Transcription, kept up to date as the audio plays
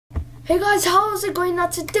Hey guys, how is it going now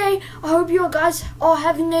today? I hope you guys are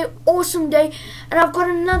having an awesome day, and I've got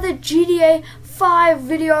another GTA 5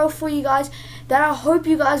 video for you guys that I hope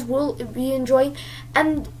you guys will be enjoying.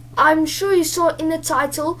 And I'm sure you saw in the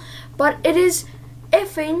title, but it is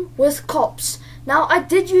effing with cops. Now, I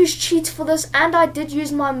did use cheats for this, and I did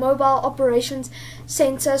use my mobile operations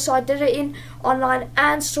center, so I did it in online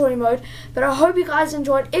and story mode. But I hope you guys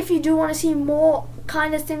enjoyed. If you do want to see more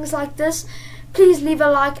kind of things like this, please leave a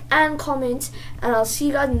like and comment, and I'll see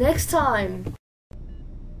you guys next time.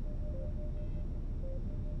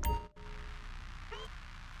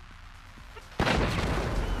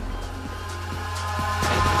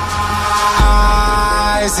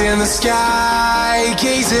 Eyes in the sky,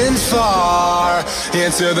 gazing far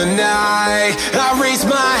into the night. I raise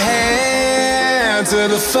my hand to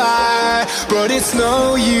the fire, but it's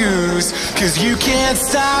no use, 'cause you can't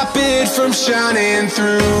stop it from shining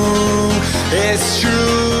through. It's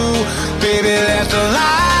true, baby, let the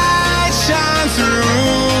light shine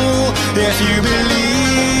through. If you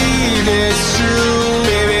believe it's true,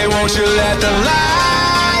 baby, won't you let the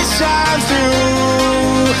light shine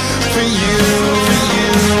through for you, for you,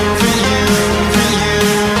 for you, for you, for you,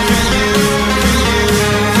 for you,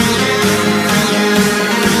 for you, for you,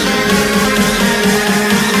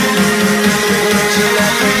 won't you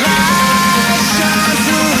let the light shine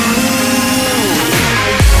through?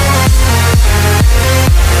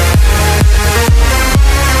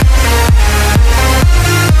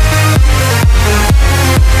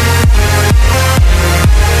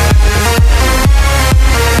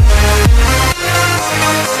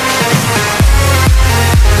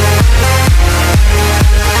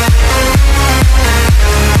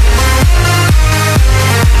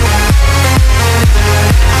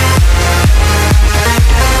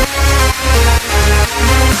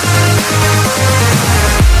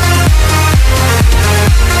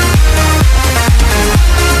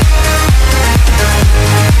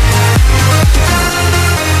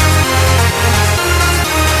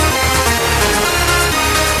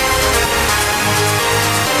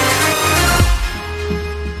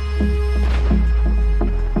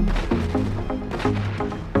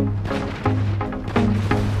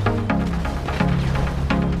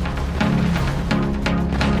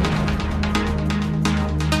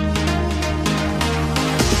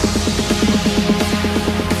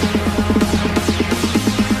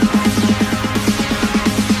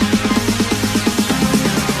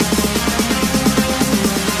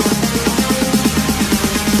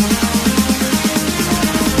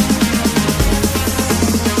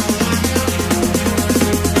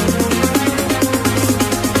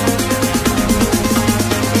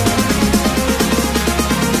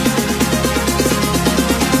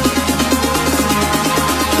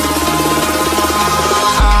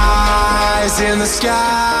 In the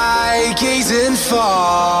sky, gazing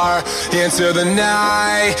far into the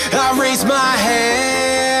night. I raise my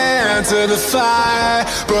hand to the fire,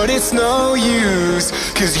 but it's no use,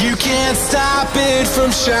 'cause you can't stop it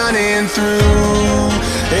from shining through.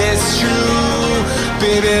 It's true,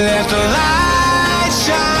 baby, let the light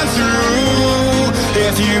shine through.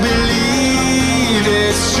 If you believe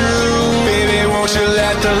it's true, baby, won't you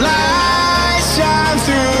let the light shine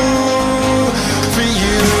through for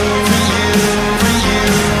you, for you, for you,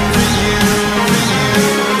 for you, for you, for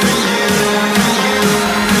you, for you,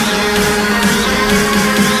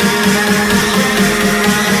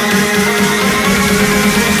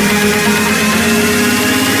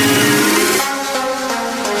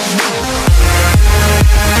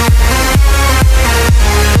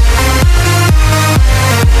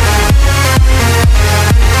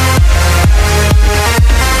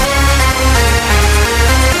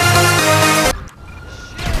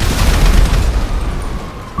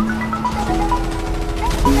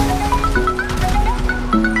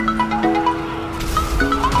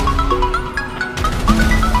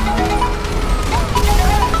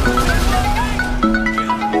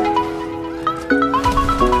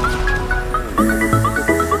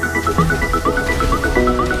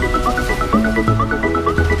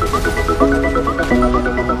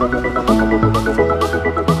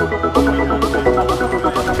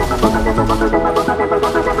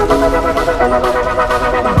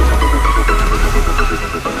 Thank you.